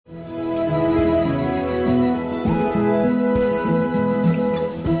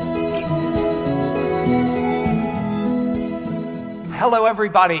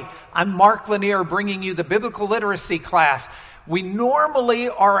everybody. I'm Mark Lanier bringing you the Biblical Literacy class. We normally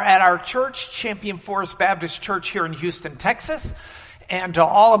are at our church, Champion Forest Baptist Church here in Houston, Texas. And to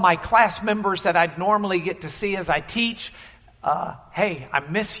all of my class members that I'd normally get to see as I teach, hey, I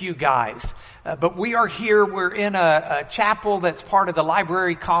miss you guys. But we are here. We're in a chapel that's part of the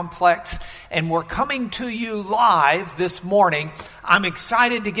library complex, and we're coming to you live this morning. I'm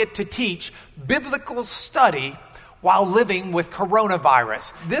excited to get to teach biblical study while living with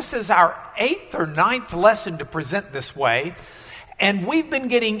coronavirus. This is our 8th or 9th lesson to present this way, and we've been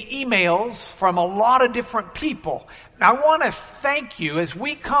getting emails from a lot of different people. I want to thank you. As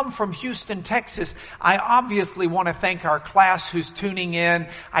we come from Houston, Texas, I obviously want to thank our class who's tuning in.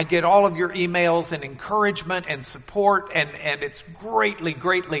 I get all of your emails and encouragement and support, and it's greatly,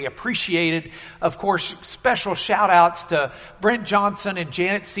 greatly appreciated. Of course, special shout-outs to Brent Johnson and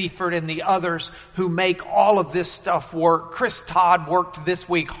Janet Seifert and the others who make all of this stuff work. Chris Todd worked this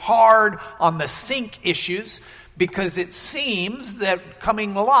week hard on the sync issues because it seems that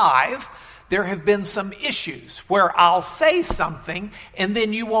coming live, there have been some issues where I'll say something and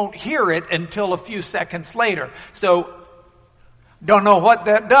then you won't hear it until a few seconds later. So, don't know what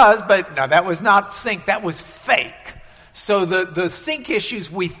that does, but no, that was not sync, that was fake. So the sync issues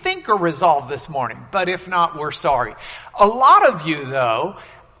we think are resolved this morning, but if not, we're sorry. A lot of you, though,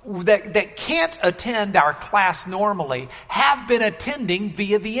 that can't attend our class normally have been attending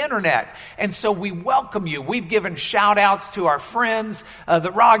via the internet. And so we welcome you. We've given shout outs to our friends,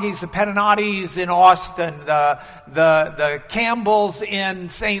 the Roggies, the Pettinatis in Austin, the Campbells in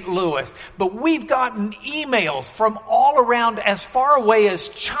St. Louis. But we've gotten emails from all around as far away as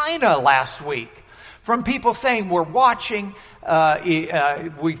China last week from people saying we're watching.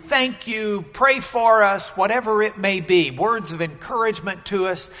 We thank you, pray for us, whatever it may be. Words of encouragement to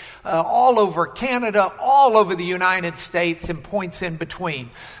us all over Canada, all over the United States, and points in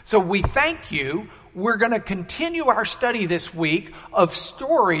between. So we thank you. We're going to continue our study this week of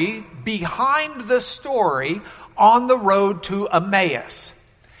story behind the story on the road to Emmaus.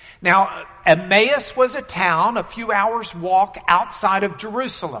 Now, Emmaus was a town a few hours' walk outside of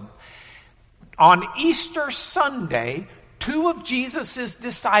Jerusalem. On Easter Sunday, 2 of Jesus'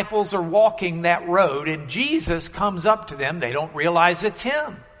 disciples are walking that road, and Jesus comes up to them. They don't realize it's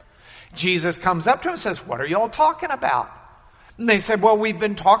him. Jesus comes up to them and says, "What are y'all talking about?" And they said, "Well, we've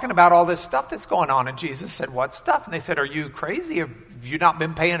been talking about all this stuff that's going on." And Jesus said, "What stuff?" And they said, "Are you crazy? Have you not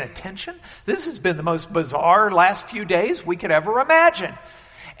been paying attention? This has been the most bizarre last few days we could ever imagine."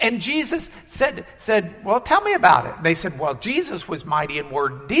 And Jesus said, "Well, tell me about it." And they said, "Well, Jesus was mighty in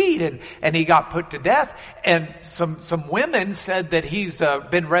word and deed, and he got put to death. And some women said that he's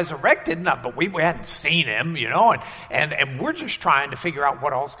been resurrected, but we hadn't seen him, and we're just trying to figure out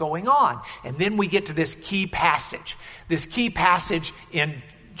what all's going on." And then we get to this key passage in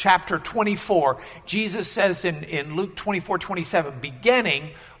chapter 24. Jesus says in Luke 24:27,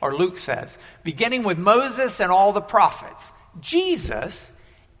 beginning with Moses and all the prophets, Jesus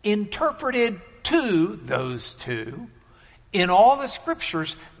interpreted to those two in all the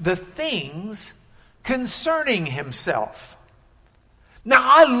scriptures the things concerning himself. Now,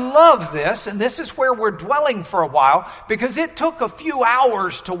 I love this, and this is where we're dwelling for a while, because it took a few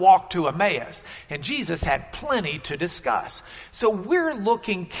hours to walk to Emmaus, and Jesus had plenty to discuss. So we're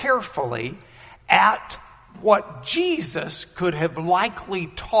looking carefully at what Jesus could have likely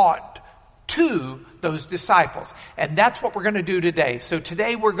taught to those disciples. And that's what we're going to do today. So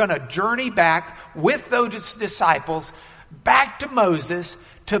today we're going to journey back with those disciples back to Moses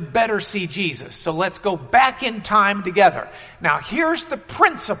to better see Jesus. So let's go back in time together. Now here's the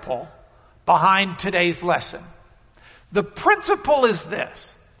principle behind today's lesson. The principle is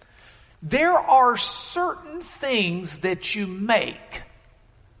this: there are certain things that you make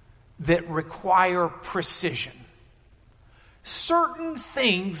that require precision. Certain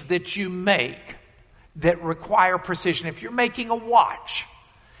things that you make that require precision. If you're making a watch,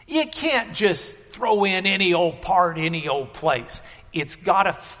 you can't just throw in any old part, any old place. It's got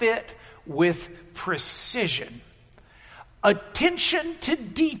to fit with precision. Attention to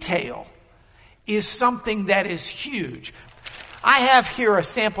detail is something that is huge. I have here a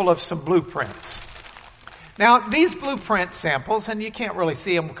sample of some blueprints. Now, these blueprint samples, and you can't really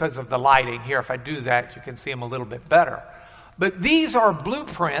see them because of the lighting here. If I do that, you can see them a little bit better. But these are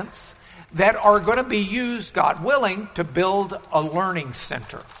blueprints that are going to be used, God willing, to build a learning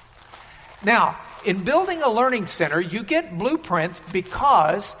center. Now, in building a learning center, you get blueprints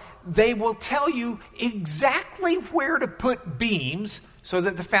because they will tell you exactly where to put beams so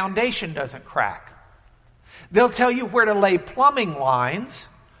that the foundation doesn't crack. They'll tell you where to lay plumbing lines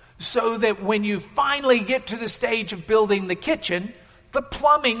so that when you finally get to the stage of building the kitchen, the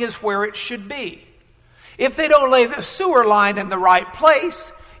plumbing is where it should be. If they don't lay the sewer line in the right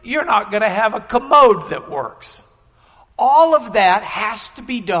place, you're not going to have a commode that works. All of that has to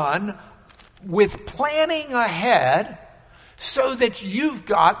be done with planning ahead so that you've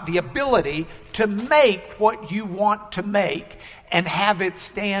got the ability to make what you want to make and have it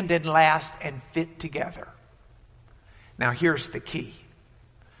stand and last and fit together. Now here's the key.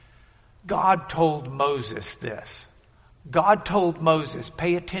 God told Moses this. God told Moses,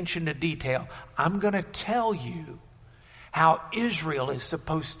 pay attention to detail. I'm going to tell you how Israel is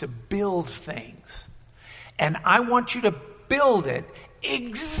supposed to build things. And I want you to build it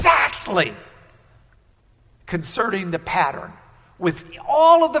exactly concerning the pattern, with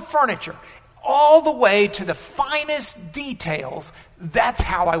all of the furniture, all the way to the finest details. That's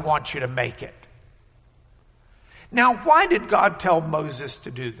how I want you to make it. Now, why did God tell Moses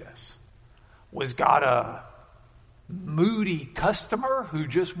to do this? Was God a moody customer who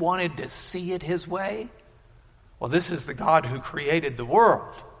just wanted to see it his way? Well, this is the God who created the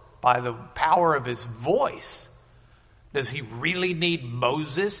world by the power of his voice. Does he really need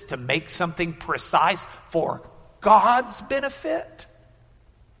Moses to make something precise for God's benefit?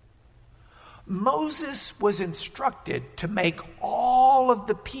 Moses was instructed to make all of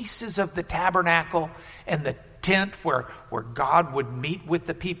the pieces of the tabernacle and the tent where God would meet with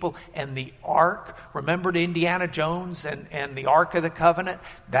the people, and the ark. Remembered Indiana Jones and the Ark of the Covenant?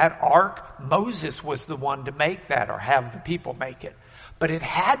 That ark, Moses was the one to make that, or have the people make it. But it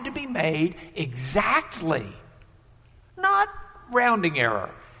had to be made exactly, not rounding error,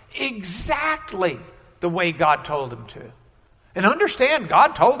 exactly the way God told him to. And understand,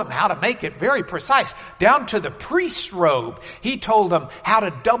 God told them how to make it very precise. Down to the priest's robe, he told them how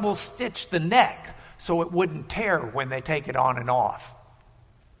to double stitch the neck so it wouldn't tear when they take it on and off.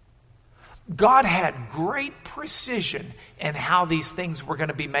 God had great precision in how these things were going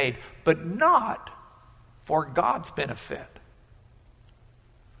to be made, but not for God's benefit.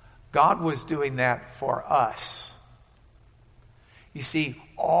 God was doing that for us. You see,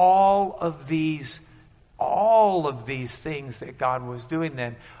 all of these things that God was doing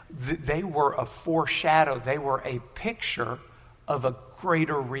then, they were a foreshadow. They were a picture of a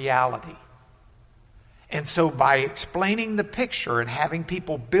greater reality. And so by explaining the picture and having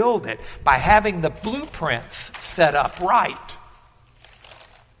people build it, by having the blueprints set up right,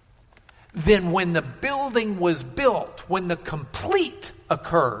 then when the building was built, when the complete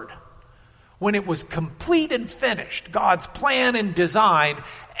occurred, when it was complete and finished, God's plan and design,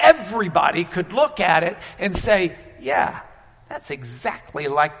 everybody could look at it and say, yeah, that's exactly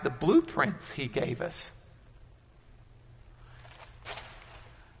like the blueprints he gave us.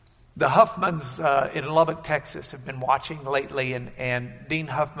 The Huffmans in Lubbock, Texas, have been watching lately, and Dean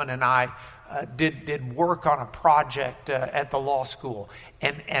Huffman and I did work on a project at the law school.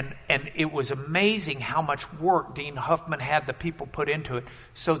 And it was amazing how much work Dean Huffman had the people put into it,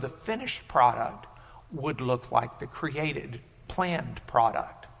 so the finished product would look like the created, planned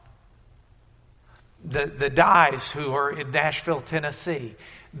product. The Dyes, who are in Nashville, Tennessee,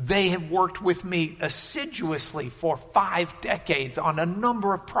 they have worked with me assiduously for 5 decades on a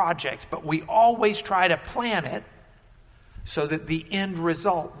number of projects, but we always try to plan it so that the end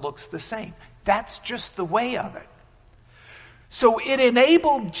result looks the same. That's just the way of it. So it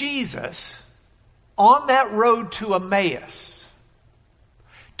enabled Jesus on that road to Emmaus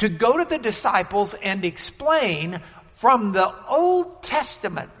to go to the disciples and explain from the Old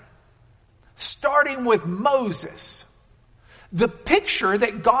Testament, starting with Moses, the picture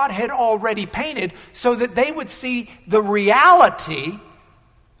that God had already painted, so that they would see the reality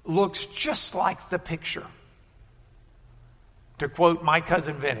looks just like the picture. To quote my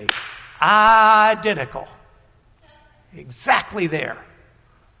cousin Vinny, identical. Exactly there.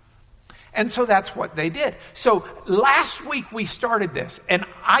 And so that's what they did. So last week we started this, and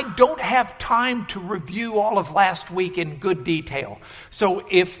I don't have time to review all of last week in good detail. So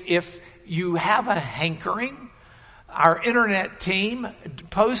if you have a hankering, our internet team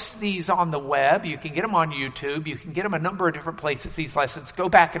posts these on the web. You can get them on YouTube. You can get them a number of different places, these lessons. Go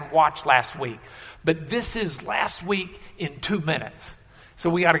back and watch last week. But this is last week in 2 minutes. So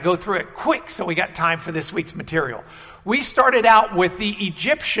we got to go through it quick so we got time for this week's material. We started out with the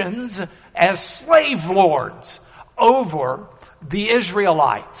Egyptians as slave lords over the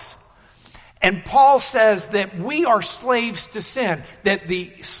Israelites. And Paul says that we are slaves to sin, that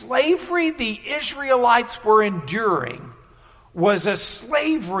the slavery the Israelites were enduring was a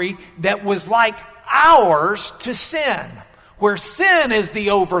slavery that was like ours to sin, where sin is the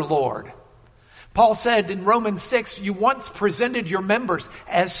overlord. Paul said in Romans 6, you once presented your members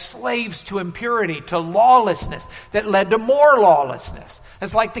as slaves to impurity, to lawlessness that led to more lawlessness.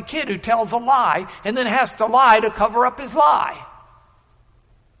 It's like the kid who tells a lie and then has to lie to cover up his lie.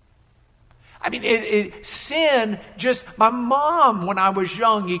 I mean, sin my mom, when I was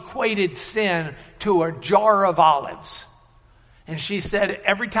young, equated sin to a jar of olives. And she said,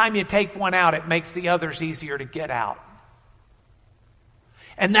 every time you take one out, it makes the others easier to get out.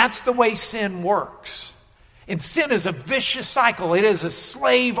 And that's the way sin works. And sin is a vicious cycle. It is a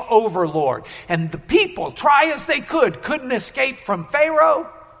slave overlord. And the people, try as they couldn't escape from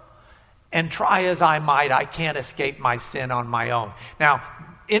Pharaoh. And try as I might, I can't escape my sin on my own. Now,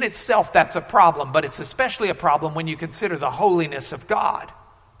 in itself, that's a problem, but it's especially a problem when you consider the holiness of God.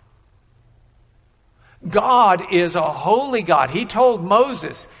 God is a holy God. He told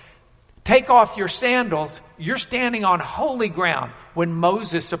Moses, take off your sandals. You're standing on holy ground when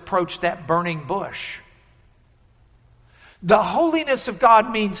Moses approached that burning bush. The holiness of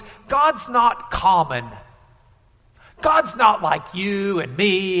God means God's not common. God's not like you and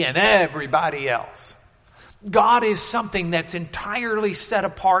me and everybody else. God is something that's entirely set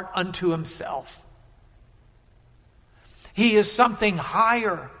apart unto himself. He is something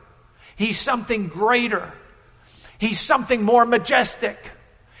higher. He's something greater. He's something more majestic.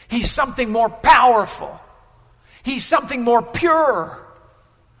 He's something more powerful. He's something more pure.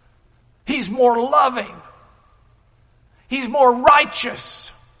 He's more loving. He's more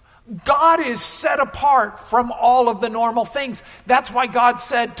righteous. God is set apart from all of the normal things. That's why God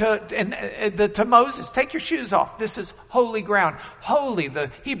said to Moses, take your shoes off. This is holy ground. Holy,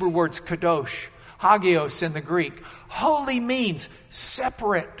 the Hebrew word's kadosh, hagios in the Greek. Holy means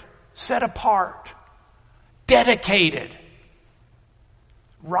separate, set apart, dedicated.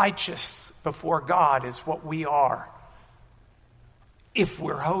 Righteous before God is what we are if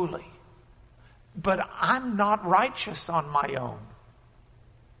we're holy. But I'm not righteous on my own.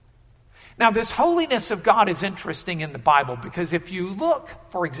 Now, this holiness of God is interesting in the Bible because if you look,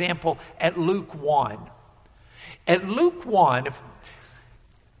 for example, at Luke 1. At Luke 1, if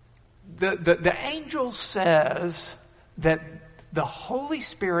the angel says that the Holy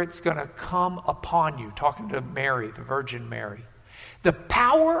Spirit's going to come upon you, talking to Mary, the Virgin Mary. The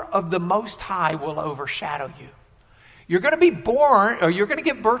power of the Most High will overshadow you. You're going to be born, or you're going to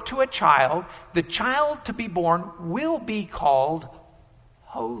give birth to a child. The child to be born will be called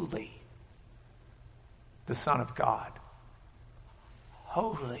Holy, the Son of God.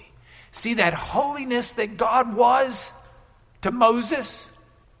 Holy. See that holiness that God was to Moses?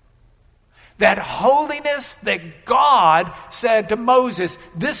 That holiness that God said to Moses,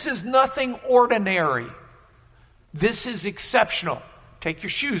 this is nothing ordinary. This is exceptional. Take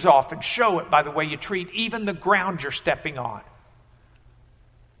your shoes off and show it by the way you treat even the ground you're stepping on.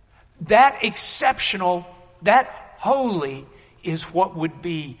 That exceptional, that holy is what would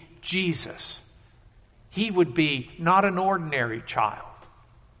be Jesus. He would be not an ordinary child,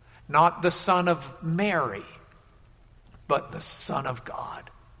 not the son of Mary, but the Son of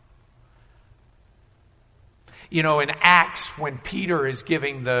God. You know, in Acts, when Peter is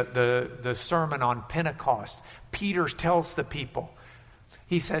giving the sermon on Pentecost, Peter tells the people,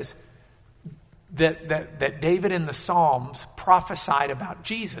 he says that David in the Psalms prophesied about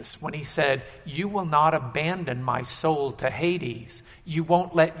Jesus when he said, you will not abandon my soul to Hades. You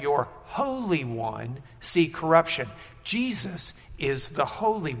won't let your Holy One see corruption. Jesus is the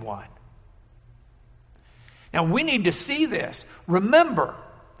Holy One. Now we need to see this. Remember,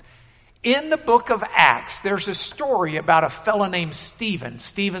 in the book of Acts, there's a story about a fellow named Stephen.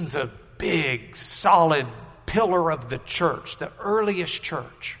 Stephen's a big, solid pillar of the church, the earliest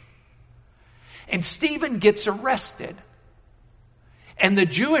church. And Stephen gets arrested. And the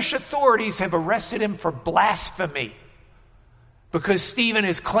Jewish authorities have arrested him for blasphemy because Stephen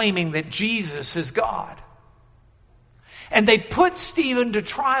is claiming that Jesus is God. And they put Stephen to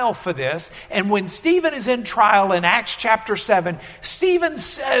trial for this. And when Stephen is in trial in Acts chapter 7, Stephen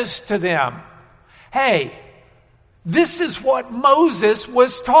says to them, hey, this is what Moses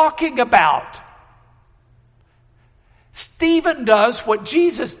was talking about. Stephen does what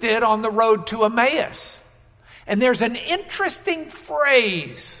Jesus did on the road to Emmaus. And there's an interesting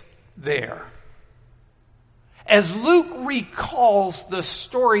phrase there. As Luke recalls the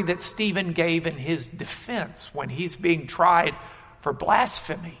story that Stephen gave in his defense when he's being tried for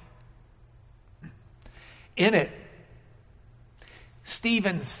blasphemy. In it,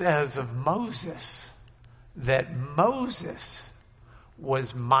 Stephen says of Moses that Moses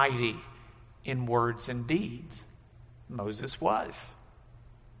was mighty in words and deeds. Moses was.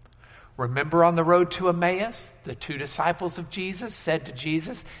 Remember on the road to Emmaus, the two disciples of Jesus said to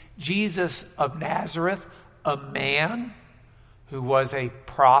Jesus, Jesus of Nazareth, a man who was a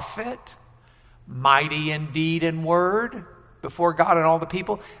prophet, mighty in deed and word before God and all the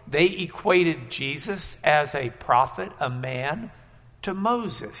people. They equated Jesus as a prophet, a man, to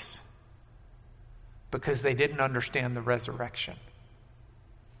Moses because they didn't understand the resurrection.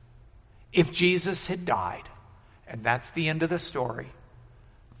 If Jesus had died, and that's the end of the story,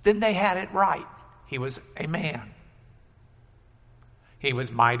 then they had it right. He was a man. He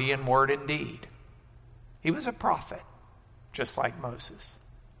was mighty in word and deed. He was a prophet, just like Moses.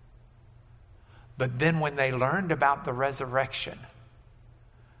 But then when they learned about the resurrection,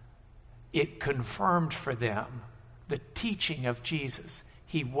 it confirmed for them the teaching of Jesus.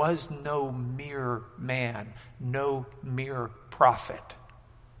 He was no mere man, no mere prophet.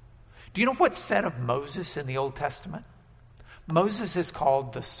 Do you know what's said of Moses in the Old Testament? Moses is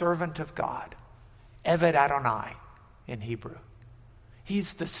called the servant of God, Eved Adonai in Hebrew.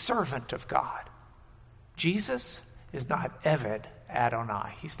 He's the servant of God. Jesus is not Eved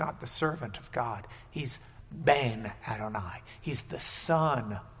Adonai. He's not the servant of God. He's Ben Adonai. He's the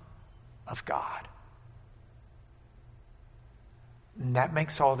Son of God. And that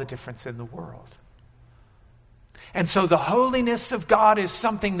makes all the difference in the world. And so the holiness of God is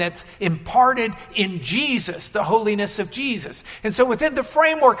something that's imparted in Jesus, the holiness of Jesus. And so within the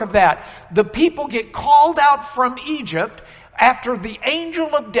framework of that, the people get called out from Egypt after the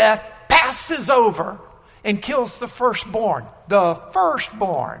angel of death passes over and kills the firstborn. The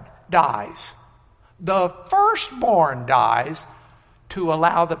firstborn dies. The firstborn dies to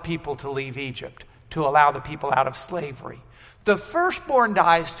allow the people to leave Egypt, to allow the people out of slavery. The firstborn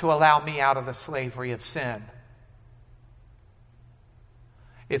dies to allow me out of the slavery of sin.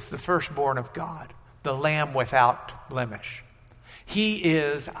 It's the firstborn of God, the Lamb without blemish. He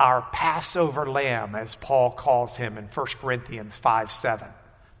is our Passover Lamb, as Paul calls him in 1 Corinthians 5:7.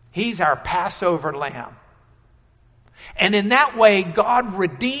 He's our Passover Lamb. And in that way, God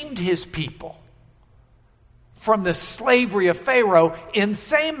redeemed his people from the slavery of Pharaoh. In the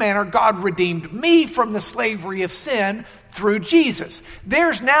same manner, God redeemed me from the slavery of sin through Jesus.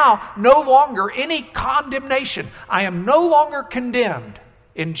 There's now no longer any condemnation. I am no longer condemned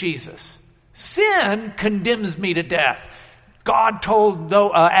in Jesus. Sin condemns me to death. God told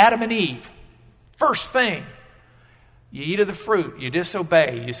Adam and Eve, first thing, you eat of the fruit, you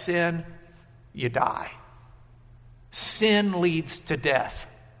disobey, you sin, you die. Sin leads to death.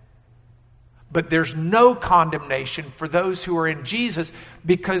 But there's no condemnation for those who are in Jesus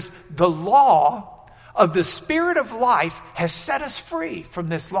because the law of the Spirit of life has set us free from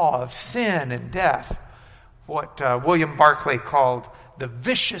this law of sin and death. What William Barclay called the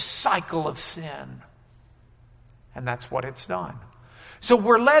vicious cycle of sin. And that's what it's done. So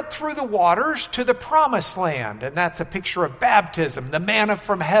we're led through the waters to the promised land. And that's a picture of baptism, the manna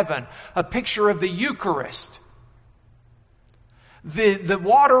from heaven, a picture of the Eucharist. The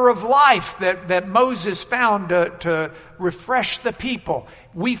water of life that Moses found to refresh the people.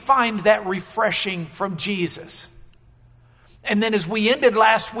 We find that refreshing from Jesus. And then as we ended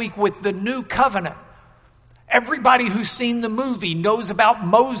last week with the new covenant, everybody who's seen the movie knows about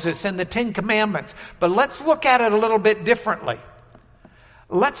Moses and the Ten Commandments. But let's look at it a little bit differently.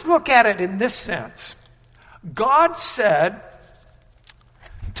 Let's look at it in this sense. God said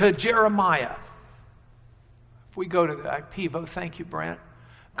to Jeremiah, if we go to the Pivo, thank you, Brent.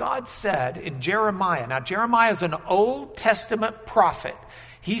 God said in Jeremiah, now Jeremiah is an Old Testament prophet.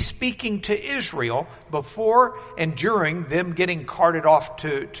 He's speaking to Israel before and during them getting carted off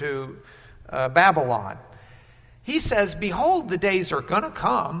to Babylon. He says, behold, the days are going to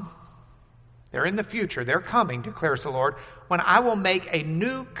come. They're in the future. They're coming, declares the Lord, when I will make a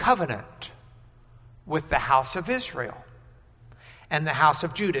new covenant with the house of Israel and the house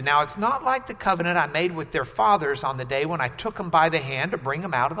of Judah. Now, it's not like the covenant I made with their fathers on the day when I took them by the hand to bring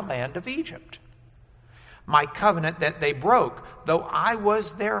them out of the land of Egypt. My covenant that they broke, though I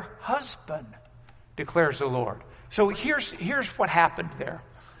was their husband, declares the Lord. So here's what happened there.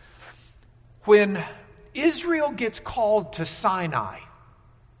 When Israel gets called to Sinai,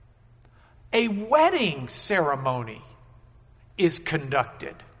 a wedding ceremony is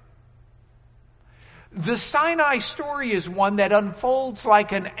conducted. The Sinai story is one that unfolds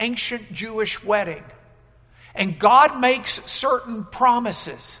like an ancient Jewish wedding. And God makes certain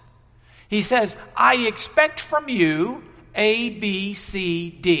promises. He says, I expect from you A, B, C,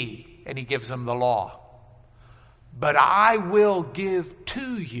 D. And he gives them the law. But I will give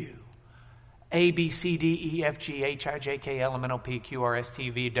to you A, B, C, D, E, F, G, H, I, J, K, L, M, N, O, P, Q, R, S, T,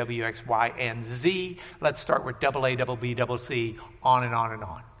 V, W, X, Y, and Z. Let's start with double A, double B, double C, on and on and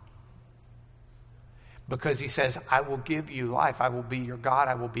on. Because he says, I will give you life. I will be your God.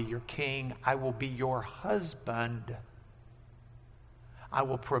 I will be your king. I will be your husband. I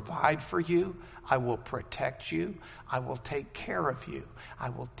will provide for you. I will protect you. I will take care of you. I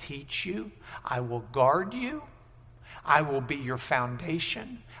will teach you. I will guard you. I will be your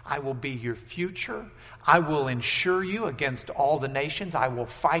foundation. I will be your future. I will ensure you against all the nations. I will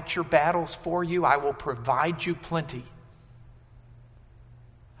fight your battles for you. I will provide you plenty.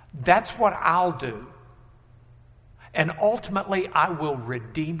 That's what I'll do. And ultimately, I will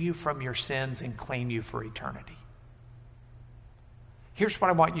redeem you from your sins and claim you for eternity. Here's what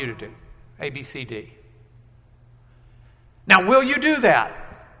I want you to do. A, B, C, D. Now, will you do that?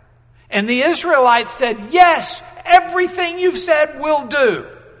 And the Israelites said, yes, everything you've said we'll do.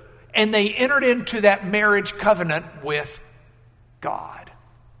 And they entered into that marriage covenant with God.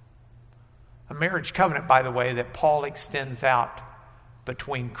 A marriage covenant, by the way, that Paul extends out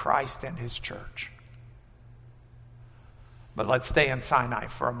between Christ and his church. But let's stay in Sinai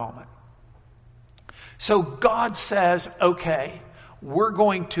for a moment. So God says, okay, we're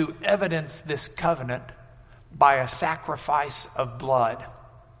going to evidence this covenant by a sacrifice of blood.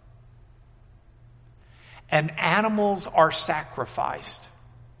 And animals are sacrificed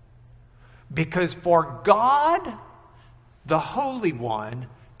because for God, the Holy One,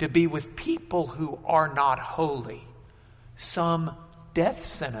 to be with people who are not holy, some death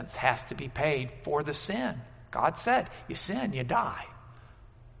sentence has to be paid for the sin. God said, you sin, you die.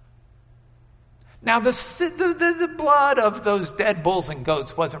 Now, the blood of those dead bulls and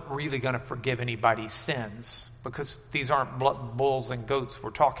goats wasn't really going to forgive anybody's sins, because these aren't bulls and goats we're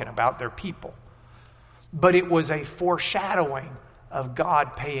talking about, they're people. But it was a foreshadowing of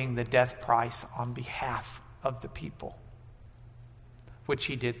God paying the death price on behalf of the people, which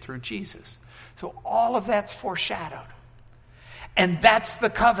he did through Jesus. So all of that's foreshadowed. And that's the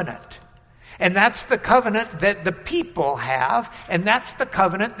covenant. And that's the covenant that the people have, and that's the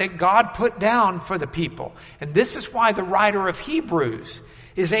covenant that God put down for the people. And this is why the writer of Hebrews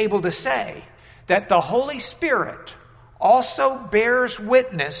is able to say that the Holy Spirit also bears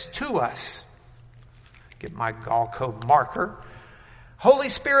witness to us. Get my Galco marker. Holy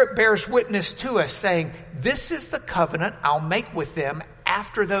Spirit bears witness to us, saying, this is the covenant I'll make with them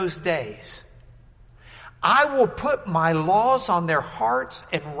after those days. I will put my laws on their hearts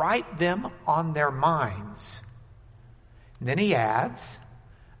and write them on their minds. And then he adds,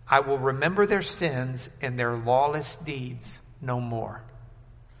 I will remember their sins and their lawless deeds no more.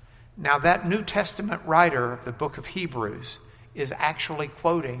 Now that New Testament writer of the book of Hebrews is actually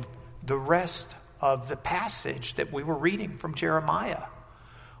quoting the rest of the passage that we were reading from Jeremiah,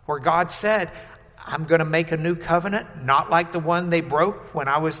 where God said, I'm going to make a new covenant, not like the one they broke when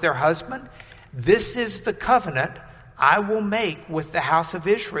I was their husband. This is the covenant I will make with the house of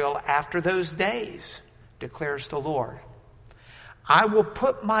Israel after those days, declares the Lord. I will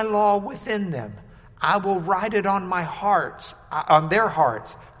put my law within them. I will write it on my hearts, on their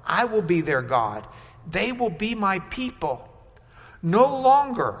hearts. I will be their God. They will be my people. No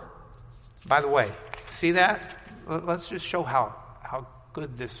longer, by the way, see that? Let's just show how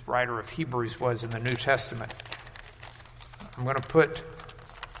good this writer of Hebrews was in the New Testament. I'm going to put,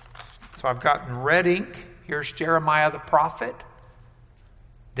 so I've got in red ink, here's Jeremiah the prophet.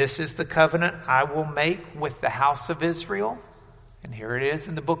 This is the covenant I will make with the house of Israel. And here it is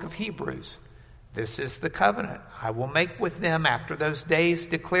in the book of Hebrews. This is the covenant I will make with them after those days,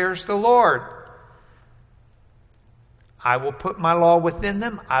 declares the Lord. I will put my law within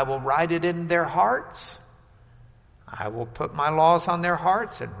them. I will write it in their hearts. I will put my laws on their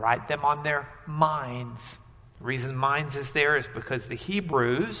hearts and write them on their minds. The reason minds is there is because the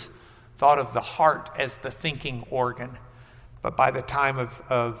Hebrews thought of the heart as the thinking organ. But by the time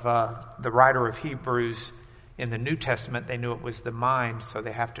of the writer of Hebrews in the New Testament, they knew it was the mind, so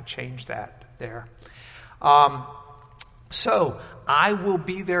they have to change that there. So, I will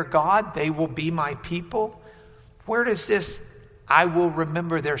be their God, they will be my people. Where does this, I will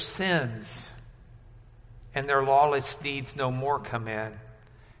remember their sins and their lawless deeds no more come in?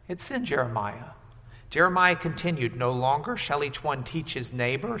 It's in Jeremiah. Jeremiah continued, no longer shall each one teach his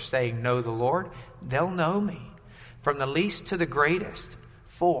neighbor, saying, know the Lord. They'll know me, from the least to the greatest.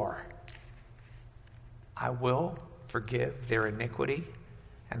 For I will forgive their iniquity,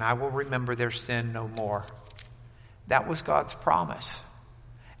 and I will remember their sin no more. That was God's promise.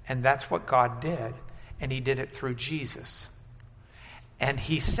 And that's what God did. And he did it through Jesus. And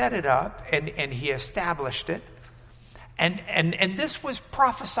he set it up and he established it. And this was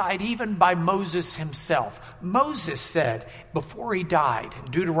prophesied even by Moses himself. Moses said before he died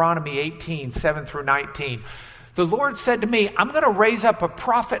in Deuteronomy 18, 7 through 19, The Lord said to me, I'm going to raise up a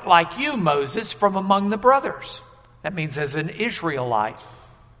prophet like you, Moses, from among the brothers. That means as an Israelite.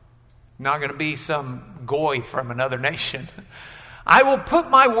 Not going to be some goy from another nation. I will put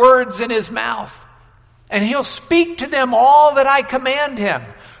my words in his mouth, and he'll speak to them all that I command him.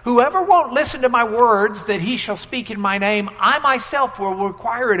 Whoever won't listen to my words that he shall speak in my name, I myself will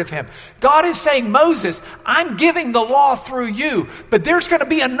require it of him. God is saying, Moses, I'm giving the law through you, but there's going to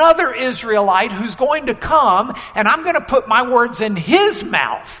be another Israelite who's going to come, and I'm going to put my words in his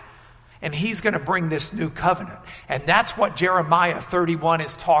mouth, and he's going to bring this new covenant. And that's what Jeremiah 31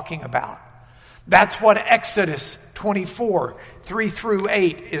 is talking about. That's what Exodus 24, 3 through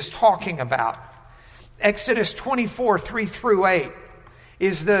 8 is talking about. Exodus 24, 3 through 8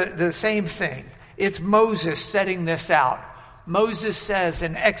 is the same thing. It's Moses setting this out. Moses says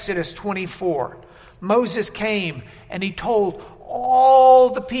in Exodus 24, Moses came and he told all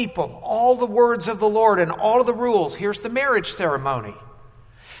the people, all the words of the Lord and all of the rules. Here's the marriage ceremony.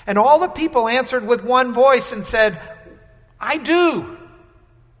 And all the people answered with one voice and said, I do.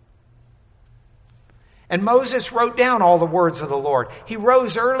 And Moses wrote down all the words of the Lord. He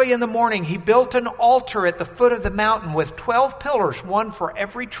rose early in the morning. He built an altar at the foot of the mountain with 12 pillars, one for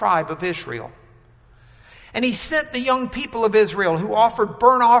every tribe of Israel. And he sent the young people of Israel who offered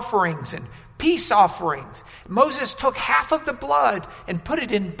burnt offerings and peace offerings. Moses took half of the blood and put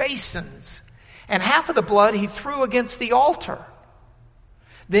it in basins, and half of the blood he threw against the altar.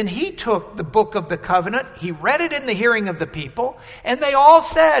 Then he took the book of the covenant, he read it in the hearing of the people, and they all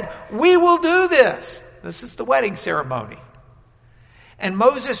said, we will do this. This is the wedding ceremony. And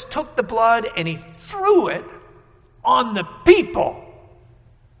Moses took the blood and he threw it on the people.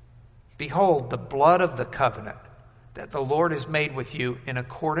 Behold, the blood of the covenant that the Lord has made with you in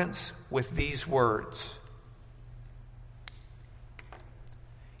accordance with these words.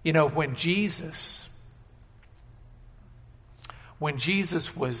 You know, when Jesus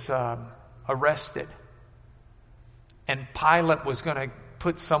was arrested and Pilate was going to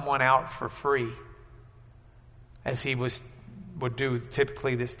put someone out for free, as he would do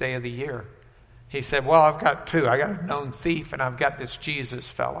typically this day of the year, he said, well, I've got two. I got a known thief and I've got this Jesus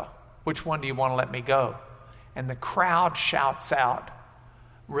fella. Which one do you want to let me go? And the crowd shouts out,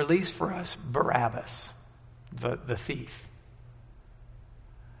 release for us Barabbas, the thief.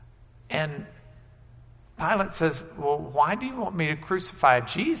 And Pilate says, well, why do you want me to crucify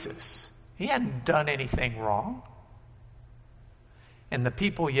Jesus? He hadn't done anything wrong. And the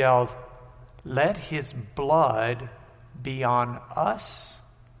people yelled, let his blood be on us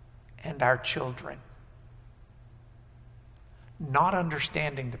and our children. Not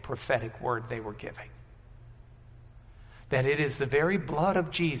understanding the prophetic word they were giving. That it is the very blood of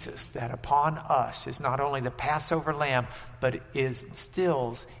Jesus that upon us is not only the Passover lamb, but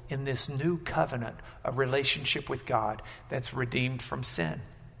instills in this new covenant a relationship with God that's redeemed from sin.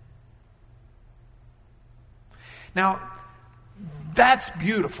 Now, that's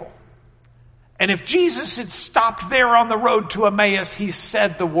beautiful. And if Jesus had stopped there on the road to Emmaus, he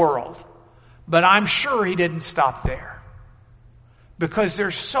said the world. But I'm sure he didn't stop there. Because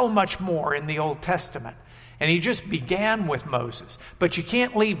there's so much more in the Old Testament. And he just began with Moses. But you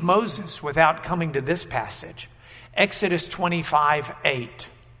can't leave Moses without coming to this passage. Exodus 25:8.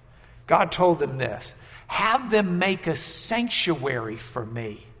 God told them this. Have them make a sanctuary for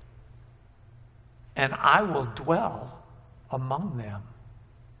me, and I will dwell among them.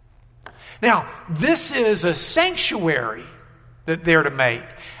 Now, this is a sanctuary that they're to make.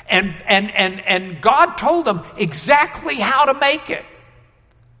 And God told them exactly how to make it.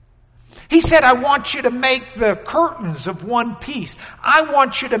 He said, I want you to make the curtains of one piece. I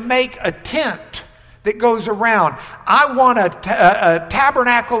want you to make a tent that goes around. I want a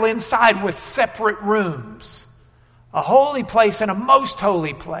tabernacle inside with separate rooms. A holy place and a most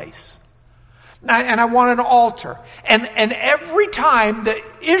holy place. And I want an altar. And every time the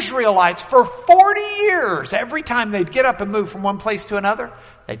Israelites, for 40 years, every time they'd get up and move from one place to another,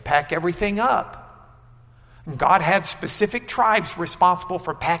 they'd pack everything up. And God had specific tribes responsible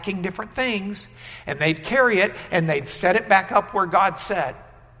for packing different things. And they'd carry it and they'd set it back up where God said.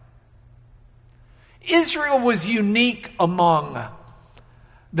 Israel was unique among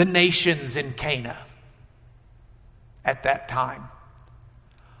the nations in Canaan at that time.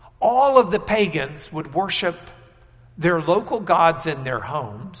 All of the pagans would worship their local gods in their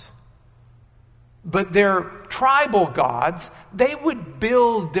homes, but their tribal gods, they would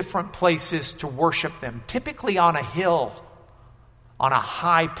build different places to worship them, typically on a hill, on a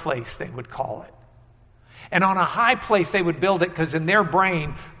high place they would call it. And on a high place they would build it because in their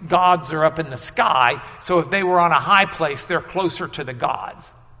brain, gods are up in the sky, so if they were on a high place, they're closer to the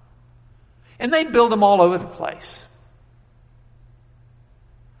gods. And they'd build them all over the place.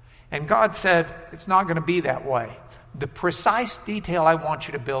 And God said, it's not going to be that way. The precise detail I want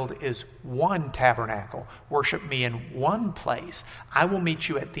you to build is one tabernacle. Worship me in one place. I will meet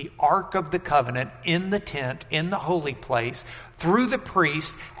you at the Ark of the Covenant, in the tent, in the holy place, through the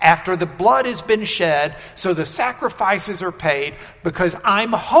priest, after the blood has been shed, so the sacrifices are paid, because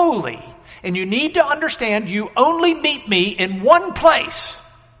I'm holy. And you need to understand, you only meet me in one place.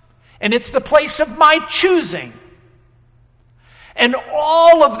 And it's the place of my choosing. And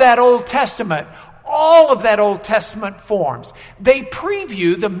all of that Old Testament forms, they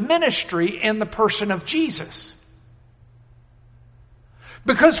preview the ministry and the person of Jesus.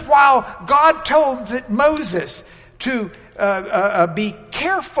 Because while God told Moses to be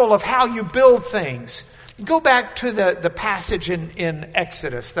careful of how you build things, go back to the passage in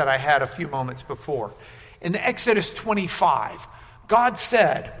Exodus that I had a few moments before. In Exodus 25, God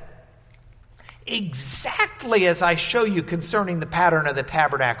said, exactly as I show you concerning the pattern of the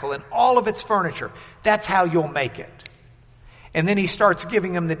tabernacle and all of its furniture, that's how you'll make it. And then he starts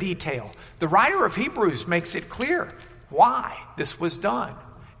giving them the detail. The writer of Hebrews makes it clear why this was done.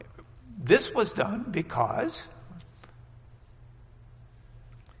 This was done because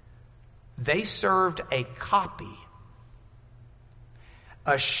they served a copy,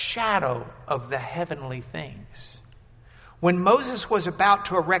 a shadow of the heavenly things. When Moses was about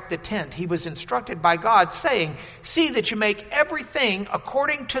to erect the tent, he was instructed by God, saying, see that you make everything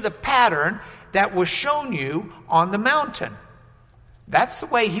according to the pattern that was shown you on the mountain. That's the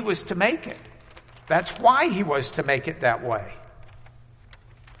way he was to make it. That's why he was to make it that way.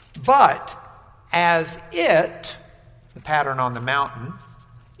 But as it, the pattern on the mountain,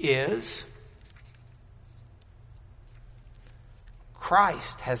 is,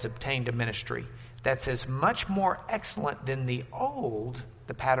 Christ has obtained a ministry that's as much more excellent than the old,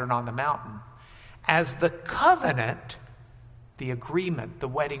 the pattern on the mountain, as the covenant, the agreement, the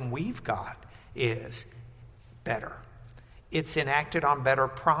wedding we've got, is better. It's enacted on better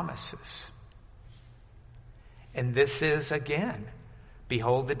promises. And this is, again,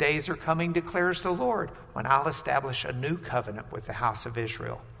 behold, the days are coming, declares the Lord, when I'll establish a new covenant with the house of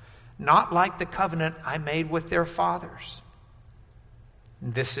Israel, not like the covenant I made with their fathers.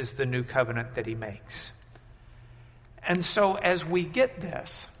 This is the new covenant that he makes. And so as we get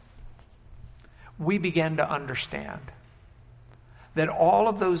this, we begin to understand that all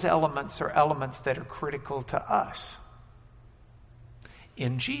of those elements are elements that are critical to us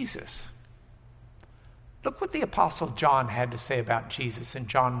in Jesus. Look what the Apostle John had to say about Jesus in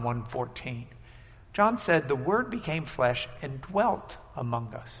John 1:14. John said, the Word became flesh and dwelt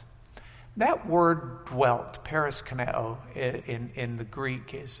among us. That word dwelt, periskaneo, in the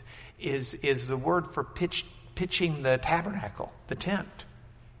Greek is the word for pitching the tabernacle, the tent.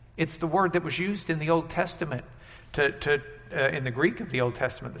 It's the word that was used in the Old Testament in the Greek of the Old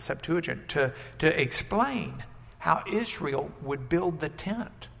Testament, the Septuagint, to explain how Israel would build the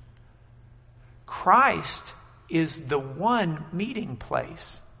tent. Christ is the one meeting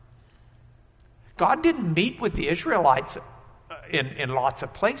place. God didn't meet with the Israelites in lots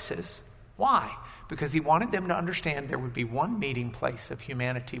of places. Why? Because he wanted them to understand there would be one meeting place of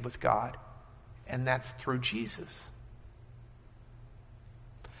humanity with God, and that's through Jesus.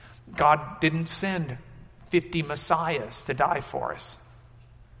 God didn't send 50 messiahs to die for us.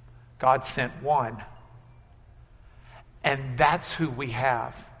 God sent one. And that's who we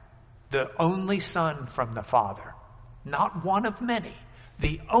have. The only Son from the Father. Not one of many.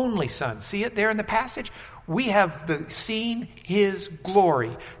 The only Son. See it there in the passage? We have seen his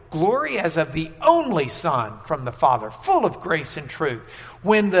glory. Glory as of the only Son from the Father, full of grace and truth.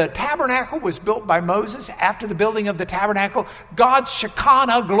 When the tabernacle was built by Moses, after the building of the tabernacle, God's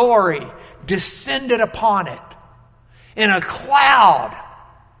Shekinah glory descended upon it in a cloud.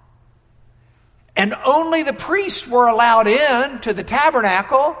 And only the priests were allowed in to the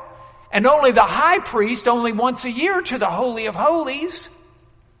tabernacle, and only the high priest only once a year to the Holy of Holies.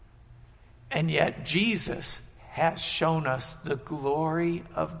 And yet Jesus has shown us the glory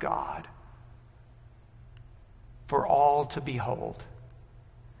of God for all to behold,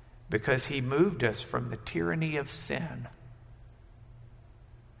 because he moved us from the tyranny of sin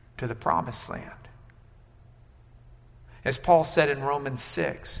to the promised land. As Paul said in Romans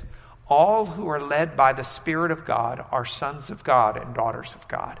 6, all who are led by the Spirit of God are sons of God and daughters of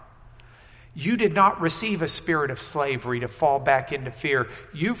God. You did not receive a spirit of slavery to fall back into fear.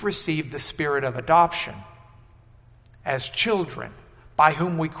 You've received the spirit of adoption as children, by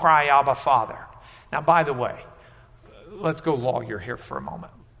whom we cry, Abba, Father. Now, by the way, let's go lawyer here for a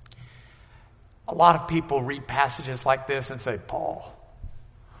moment. A lot of people read passages like this and say, Paul,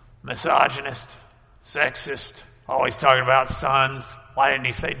 misogynist, sexist, always talking about sons. Why didn't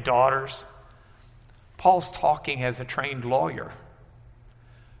he say daughters? Paul's talking as a trained lawyer.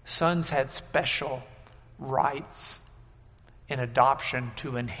 Sons had special rights in adoption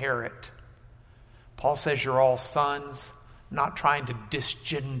to inherit. Paul says you're all sons, not trying to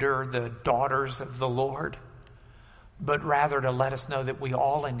disgender the daughters of the Lord, but rather to let us know that we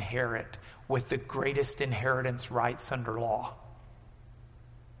all inherit with the greatest inheritance rights under law.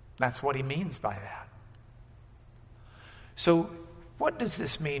 That's what he means by that. So, what does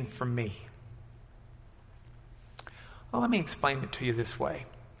this mean for me? Well, let me explain it to you this way.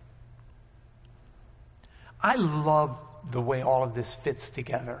 I love the way all of this fits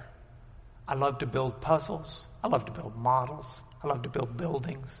together. I love to build puzzles. I love to build models. I love to build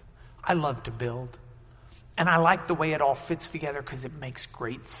buildings. I love to build. And I like the way it all fits together because it makes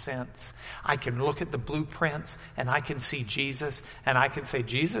great sense. I can look at the blueprints and I can see Jesus, and I can say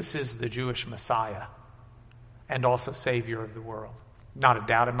Jesus is the Jewish Messiah and also Savior of the world. Not a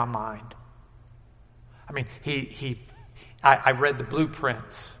doubt in my mind. I mean, I read the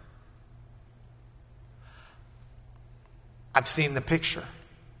blueprints. I've seen the picture.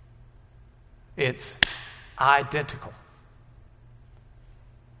 It's identical.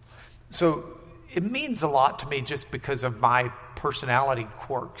 So it means a lot to me just because of my personality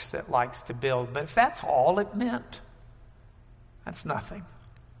quirks that likes to build. But if that's all it meant, that's nothing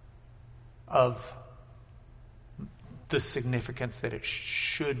of the significance that it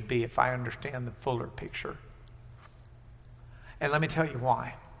should be if I understand the fuller picture. And let me tell you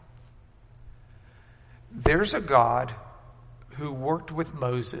why. There's a God who worked with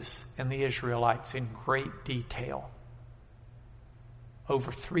Moses and the Israelites in great detail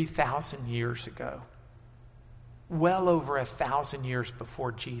over 3,000 years ago, well over 1,000 years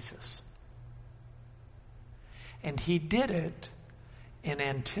before Jesus. And he did it in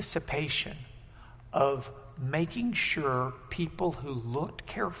anticipation of making sure people who looked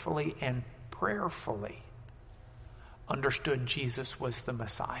carefully and prayerfully understood Jesus was the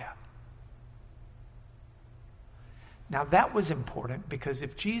Messiah. Now that was important because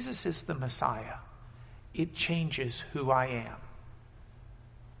if Jesus is the Messiah, it changes who I am.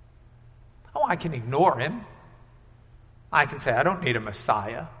 Oh, I can ignore him. I can say, I don't need a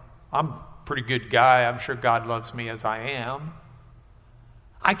Messiah. I'm a pretty good guy. I'm sure God loves me as I am.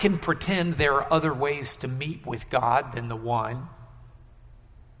 I can pretend there are other ways to meet with God than the one.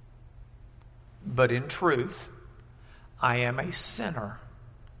 But in truth, I am a sinner,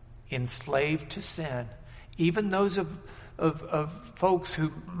 enslaved to sin. Even those of folks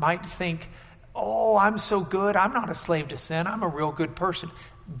who might think, oh, I'm so good. I'm not a slave to sin. I'm a real good person.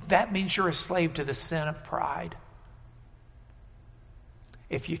 That means you're a slave to the sin of pride.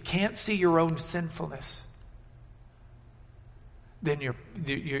 If you can't see your own sinfulness, then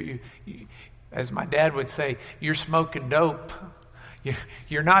you as my dad would say, you're smoking dope.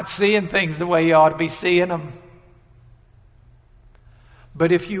 You're not seeing things the way you ought to be seeing them.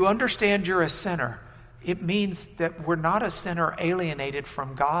 But if you understand you're a sinner, it means that we're not a sinner alienated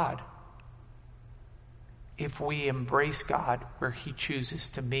from God if we embrace God where he chooses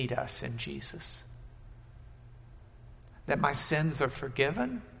to meet us in Jesus. That my sins are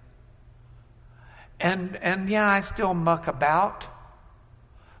forgiven. And yeah, I still muck about.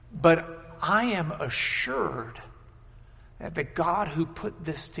 But I am assured that the God who put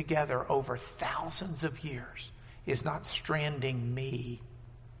this together over thousands of years is not stranding me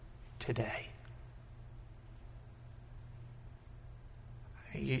today.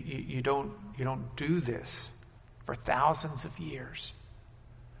 You don't do this for thousands of years.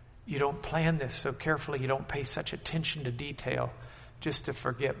 You don't plan this so carefully. You don't pay such attention to detail just to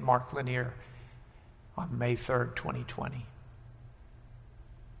forget Mark Lanier on May 3rd, 2020.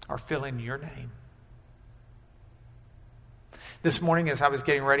 Or fill in your name. This morning as I was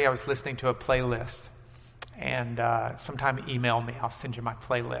getting ready, I was listening to a playlist. And sometime email me. I'll send you my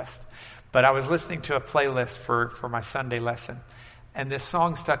playlist. But I was listening to a playlist for my Sunday lesson. And this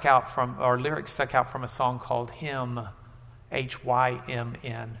song lyrics stuck out from a song called Hymn,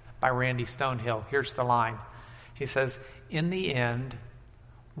 Hymn, by Randy Stonehill. Here's the line. He says, in the end,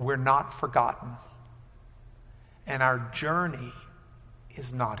 we're not forgotten, and our journey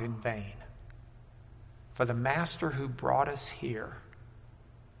is not in vain. For the Master who brought us here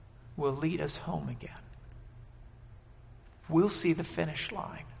will lead us home again. We'll see the finish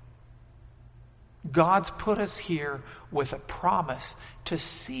line. God's put us here with a promise to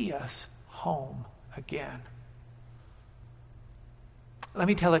see us home again. Let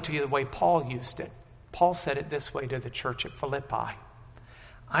me tell it to you the way Paul used it. Paul said it this way to the church at Philippi.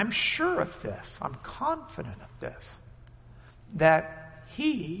 I'm sure of this, I'm confident of this, that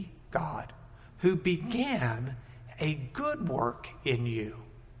He, God, who began a good work in you,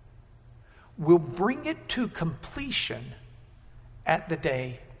 will bring it to completion at the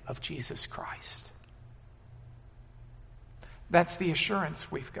day of Jesus Christ. That's the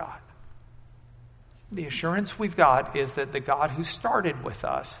assurance we've got. The assurance we've got is that the God who started with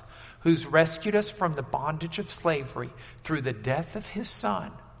us, who's rescued us from the bondage of slavery through the death of his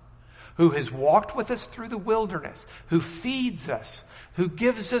Son, who has walked with us through the wilderness, who feeds us, who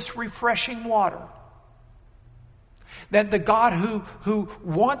gives us refreshing water, that the God who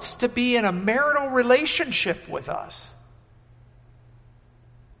wants to be in a marital relationship with us,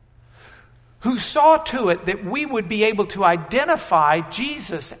 who saw to it that we would be able to identify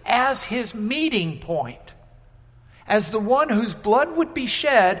Jesus as his meeting point, as the one whose blood would be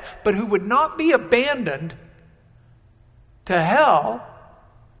shed, but who would not be abandoned to hell,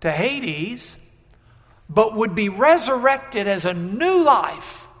 to Hades, but would be resurrected as a new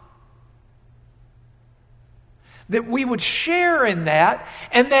life. That we would share in that,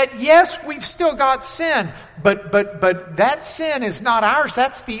 and that yes, we've still got sin, but that sin is not ours.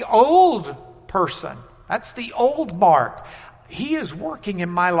 That's the old person. That's the old Mark. He is working in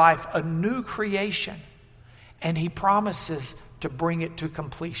my life a new creation, and he promises to bring it to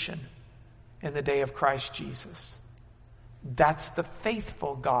completion in the day of Christ Jesus. That's the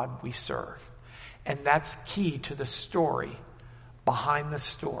faithful God we serve, and that's key to the story behind the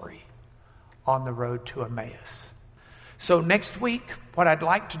story on the road to Emmaus. So next week, what I'd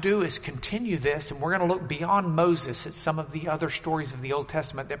like to do is continue this, and we're going to look beyond Moses at some of the other stories of the Old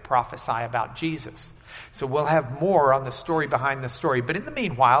Testament that prophesy about Jesus. So we'll have more on the story behind the story. But in the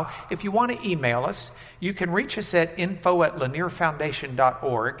meanwhile, if you want to email us, you can reach us at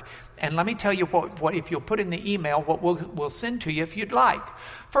info@lanierfoundation.org. And let me tell you what if you'll put in the email, what we'll send to you if you'd like.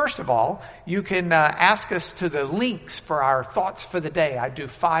 First of all, you can ask us to the links for our Thoughts for the Day. I do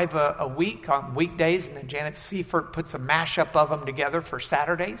 5 a week on weekdays, and then Janet Seifert puts a mashup of them together for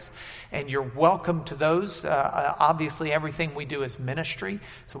Saturdays. And you're welcome to those. Obviously, everything we do is ministry,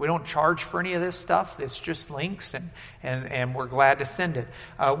 so we don't charge for any of this stuff. It's just links, and we're glad to send it.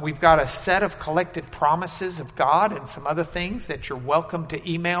 We've got a set of collected promises of God and some other things that you're welcome to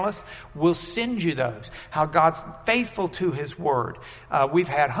email us. We'll send you those. How God's faithful to his word. We've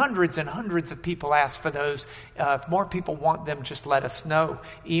had hundreds and hundreds of people ask for those. If more people want them, just let us know.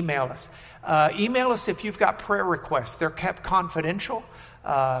 Email us. Email us if you've got prayer requests. They're kept confidential.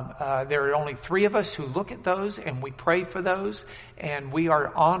 There are only 3 of us who look at those, and we pray for those, and we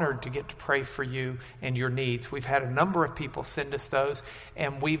are honored to get to pray for you and your needs. We've had a number of people send us those,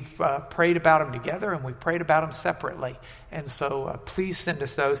 and we've prayed about them together, and we've prayed about them separately. And so please send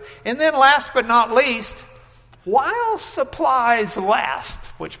us those. And then last but not least, while supplies last,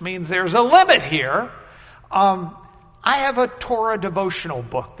 which means there's a limit here, I have a Torah devotional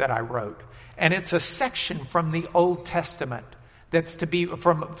book that I wrote, and it's a section from the Old Testament. That's to be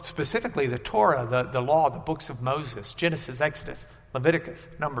from specifically the Torah, the law, the books of Moses, Genesis, Exodus, Leviticus,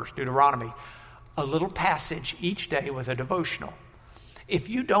 Numbers, Deuteronomy. A little passage each day with a devotional. If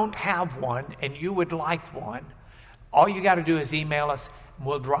you don't have one and you would like one, all you got to do is email us, and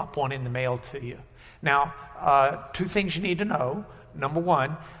we'll drop one in the mail to you. Now, 2 things you need to know. Number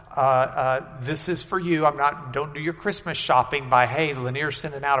 1, this is for you. Don't do your Christmas shopping by, hey, Lanier's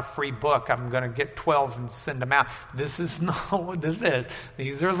sending out a free book. I'm going to get 12 and send them out. This is not what this is.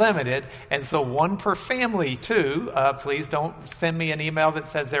 These are limited. And so 1 per family too. Please don't send me an email that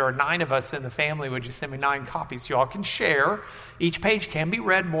says there are 9 of us in the family. Would you send me 9 copies? You all can share. Each page can be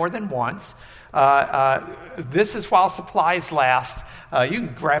read more than once. This is while supplies last. You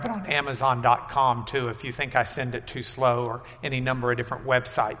can grab it on Amazon.com too if you think I send it too slow, or any number of different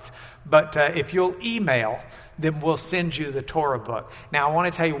websites. But if you'll email, then we'll send you the Torah book. Now, I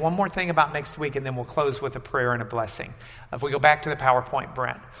want to tell you one more thing about next week, and then we'll close with a prayer and a blessing. If we go back to the PowerPoint,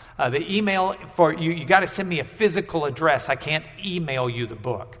 Brent, the email for you got to send me a physical address. I can't email you the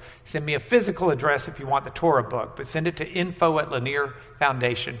book. Send me a physical address if you want the Torah book, but send it to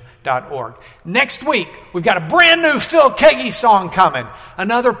info@lanierfoundation.org. Next week, we've got a brand new Phil Keaggy song coming.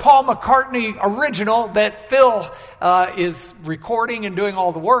 Another Paul McCartney original that Phil is recording and doing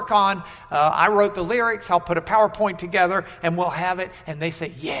all the work on. I wrote the lyrics. I'll put a PowerPoint together, and we'll have it. And they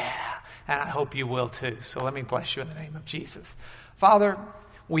say, yeah. And I hope you will too. So let me bless you in the name of Jesus. Father,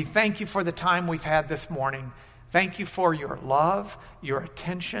 we thank you for the time we've had this morning. Thank you for your love, your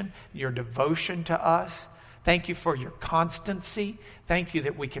attention, your devotion to us. Thank you for your constancy. Thank you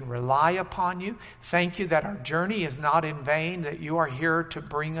that we can rely upon you. Thank you that our journey is not in vain, that you are here to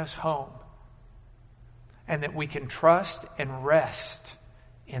bring us home. And that we can trust and rest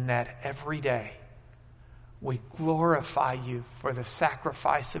in that every day. We glorify you for the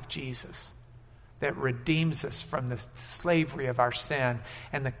sacrifice of Jesus that redeems us from the slavery of our sin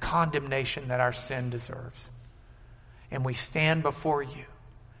and the condemnation that our sin deserves. And we stand before you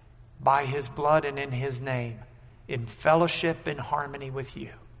by his blood and in his name, in fellowship and harmony with you.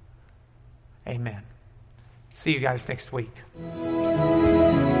 Amen. See you guys next week.